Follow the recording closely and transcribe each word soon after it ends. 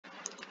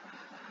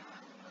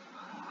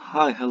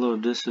Hi, hello,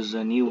 this is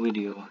a new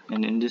video,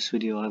 and in this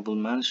video I will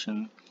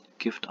mention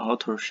gift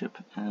authorship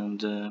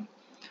and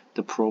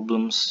the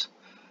problems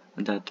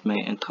that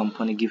may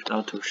accompany gift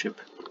authorship.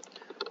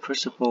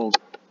 First of all,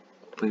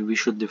 we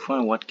should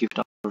define what gift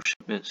authorship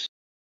is.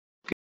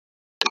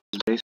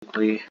 It's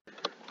basically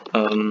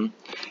um,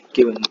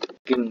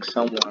 giving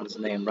someone's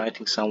name,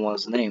 writing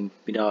someone's name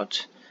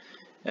without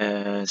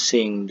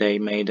seeing they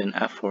made an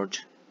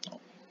effort,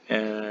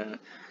 uh,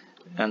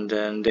 and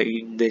then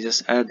they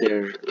just add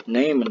their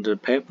name on the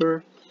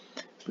paper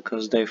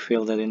because they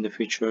feel that in the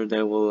future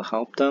they will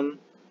help them.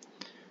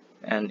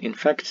 And in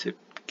fact,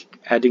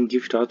 adding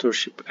gift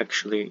authorship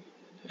actually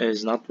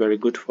is not very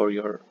good for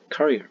your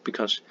career,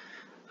 because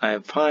I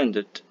find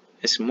that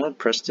it's more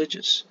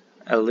prestigious.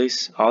 At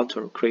least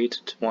author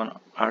created one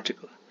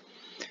article,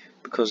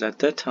 because at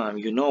that time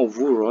you know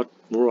who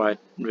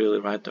really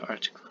write the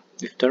article.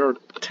 If there are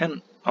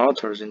 10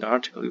 authors in the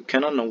article, you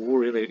cannot know who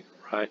really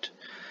write,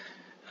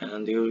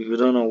 and you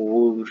don't know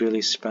who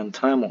really spent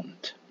time on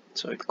it.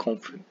 So it's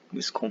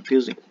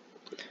confusing.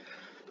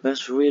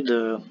 Let's read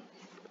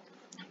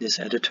these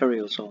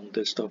editorials on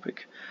this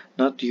topic.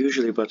 Not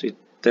usually, but it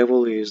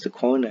definitely is the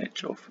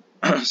coinage of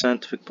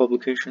scientific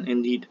publication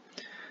indeed.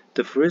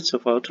 The fruits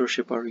of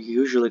authorship are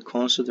usually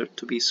considered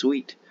to be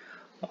sweet.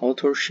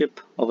 Authorship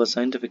of a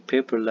scientific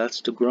paper leads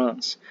to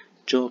grants,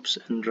 jobs,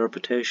 and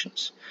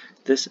reputations.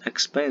 This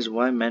explains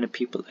why many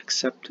people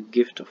accept the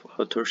gift of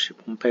authorship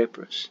on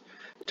papers,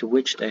 to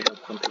which they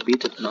have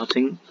contributed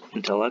nothing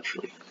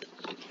intellectually.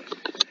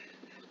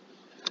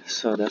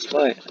 So that's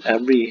why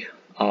every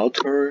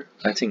author,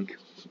 I think,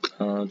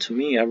 to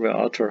me, every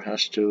author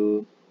has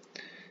to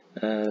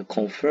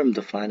confirm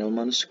the final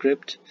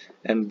manuscript,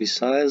 and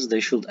besides, they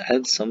should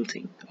add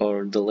something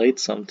or delete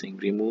something,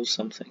 remove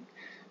something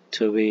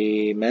to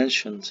be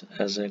mentioned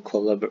as a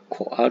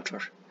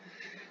co-author.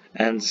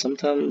 And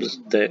sometimes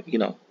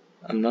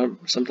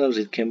sometimes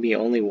it can be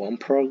only one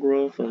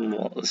paragraph,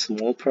 a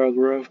small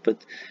paragraph,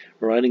 but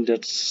writing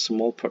that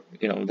small,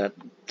 that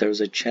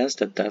there's a chance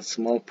that that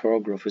small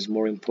paragraph is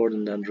more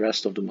important than the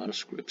rest of the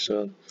manuscript.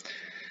 So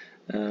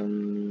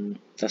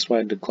that's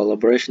why the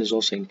collaboration is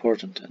also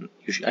important, and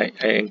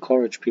I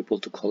encourage people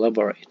to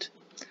collaborate.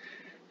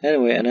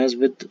 Anyway, and as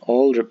with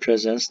all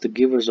represents, the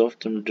givers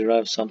often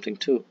derive something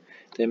too.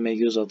 They may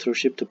use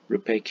authorship to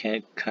repay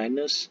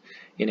kindness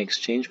in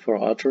exchange for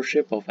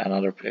authorship of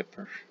another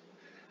paper,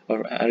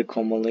 or add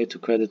commonly to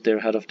credit their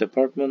head of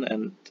department,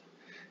 and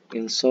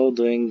in so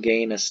doing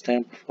gain a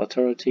stamp of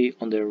authority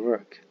on their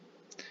work.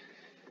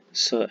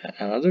 So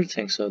another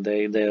thing, so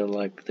they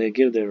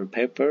give their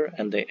paper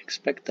and they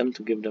expect them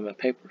to give them a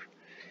paper.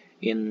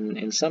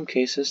 In some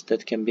cases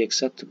that can be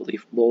acceptable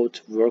if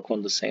both work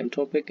on the same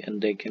topic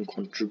and they can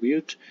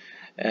contribute,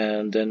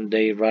 and then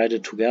they write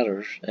it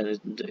together, and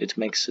it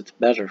makes it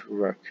better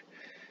work.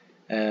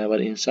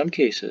 But in some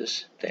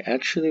cases they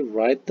actually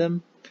write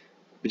them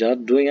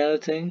without doing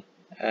anything,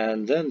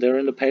 and then they're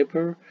in the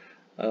paper,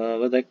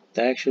 but they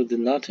actually did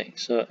nothing.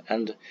 So,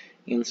 and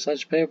in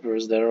such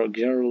papers there are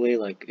generally,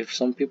 like, if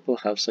some people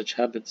have such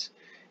habits,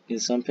 in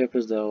some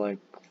papers there are like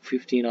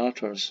 15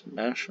 authors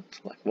mentioned.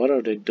 Like, what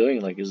are they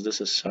doing? Like, is this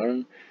a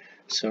CERN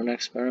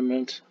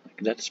experiment?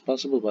 Like, that's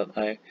possible, but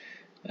I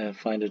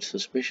find it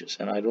suspicious,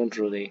 and I don't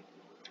really.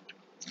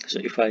 So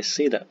if I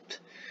see that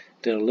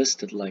they're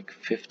listed like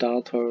 5th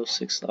author,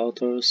 6th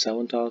author,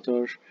 7th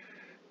author,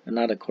 and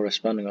not a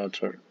corresponding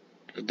author,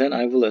 then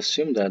I will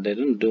assume that they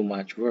didn't do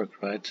much work,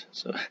 right?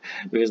 So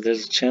because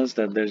there's a chance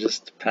that they're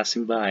just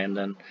passing by, and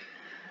then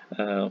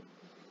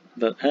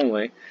but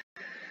anyway,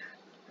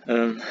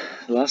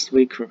 last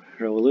week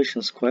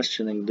revolutions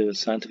questioning the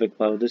scientific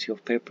validity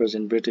of papers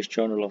in British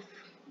Journal of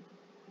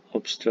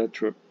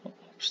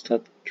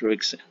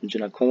Obstetrics and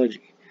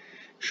Gynecology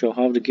show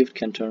how the gift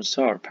can turn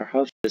sour.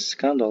 Perhaps this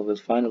scandal will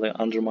finally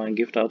undermine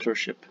gift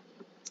authorship.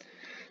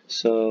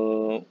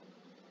 So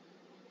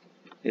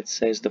it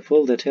says the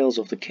full details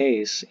of the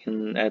case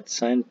at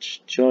St.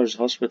 George's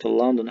Hospital,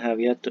 London have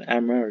yet to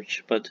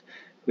emerge, but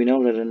we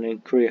know that an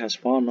inquiry has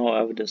found no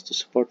evidence to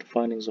support the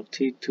findings of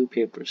two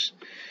papers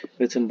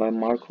written by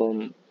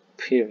Malcolm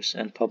Pearce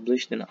and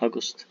published in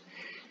August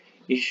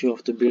issue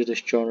of the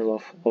British Journal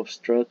of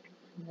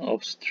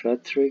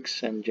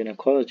Obstetrics and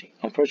Gynecology.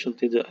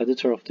 Unfortunately, the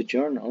editor of the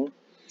journal,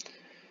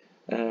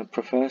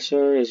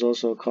 professor, is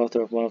also a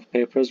co-author of one of the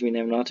papers. We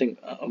know nothing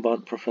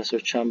about Professor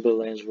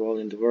Chamberlain's role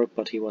in the work,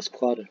 but he was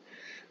quoted.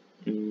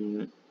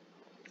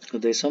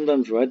 They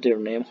sometimes write their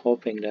name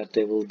hoping that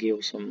they will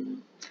give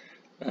some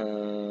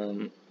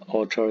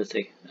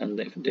authority, and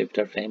if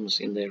they're famous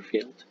in their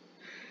field.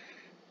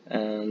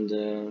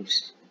 And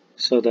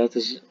so that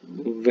is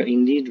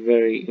indeed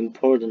very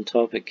important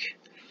topic.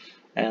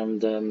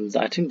 And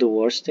I think the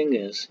worst thing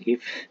is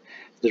if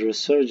the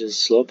research is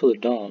sloppily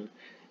done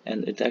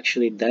and it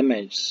actually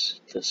damages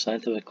the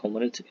scientific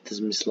community, it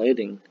is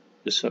misleading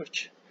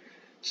research.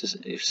 So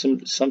if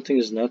something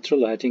is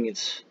natural, I think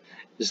it's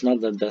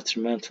not that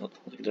detrimental.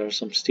 Like, there are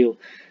some still,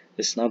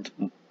 it's not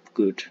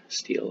good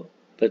still.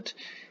 But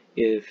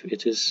if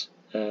it is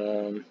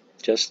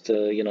just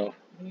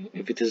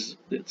if it is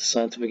the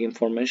scientific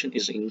information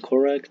is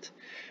incorrect,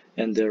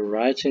 and they're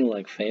writing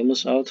like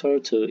famous author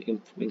to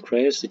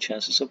increase the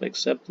chances of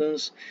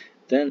acceptance,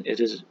 then it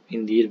is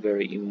indeed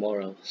very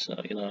immoral. So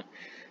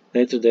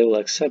later they will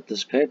accept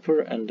this paper,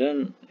 and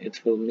then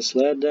it will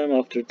mislead them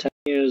after 10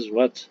 years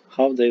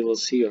how they will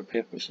see your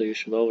paper. So you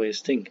should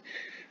always think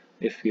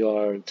if you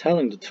are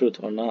telling the truth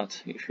or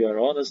not, if you are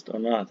honest or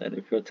not, and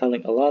if you are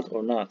telling a lot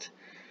or not.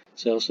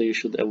 So also you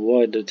should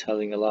avoid the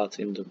telling a lot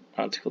in the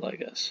article, I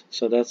guess.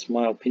 So that's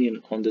my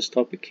opinion on this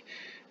topic.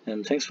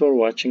 And thanks for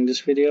watching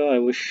this video.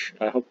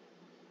 I hope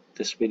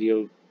this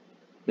video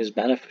is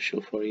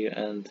beneficial for you,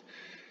 and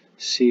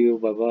see you.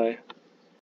 Bye bye.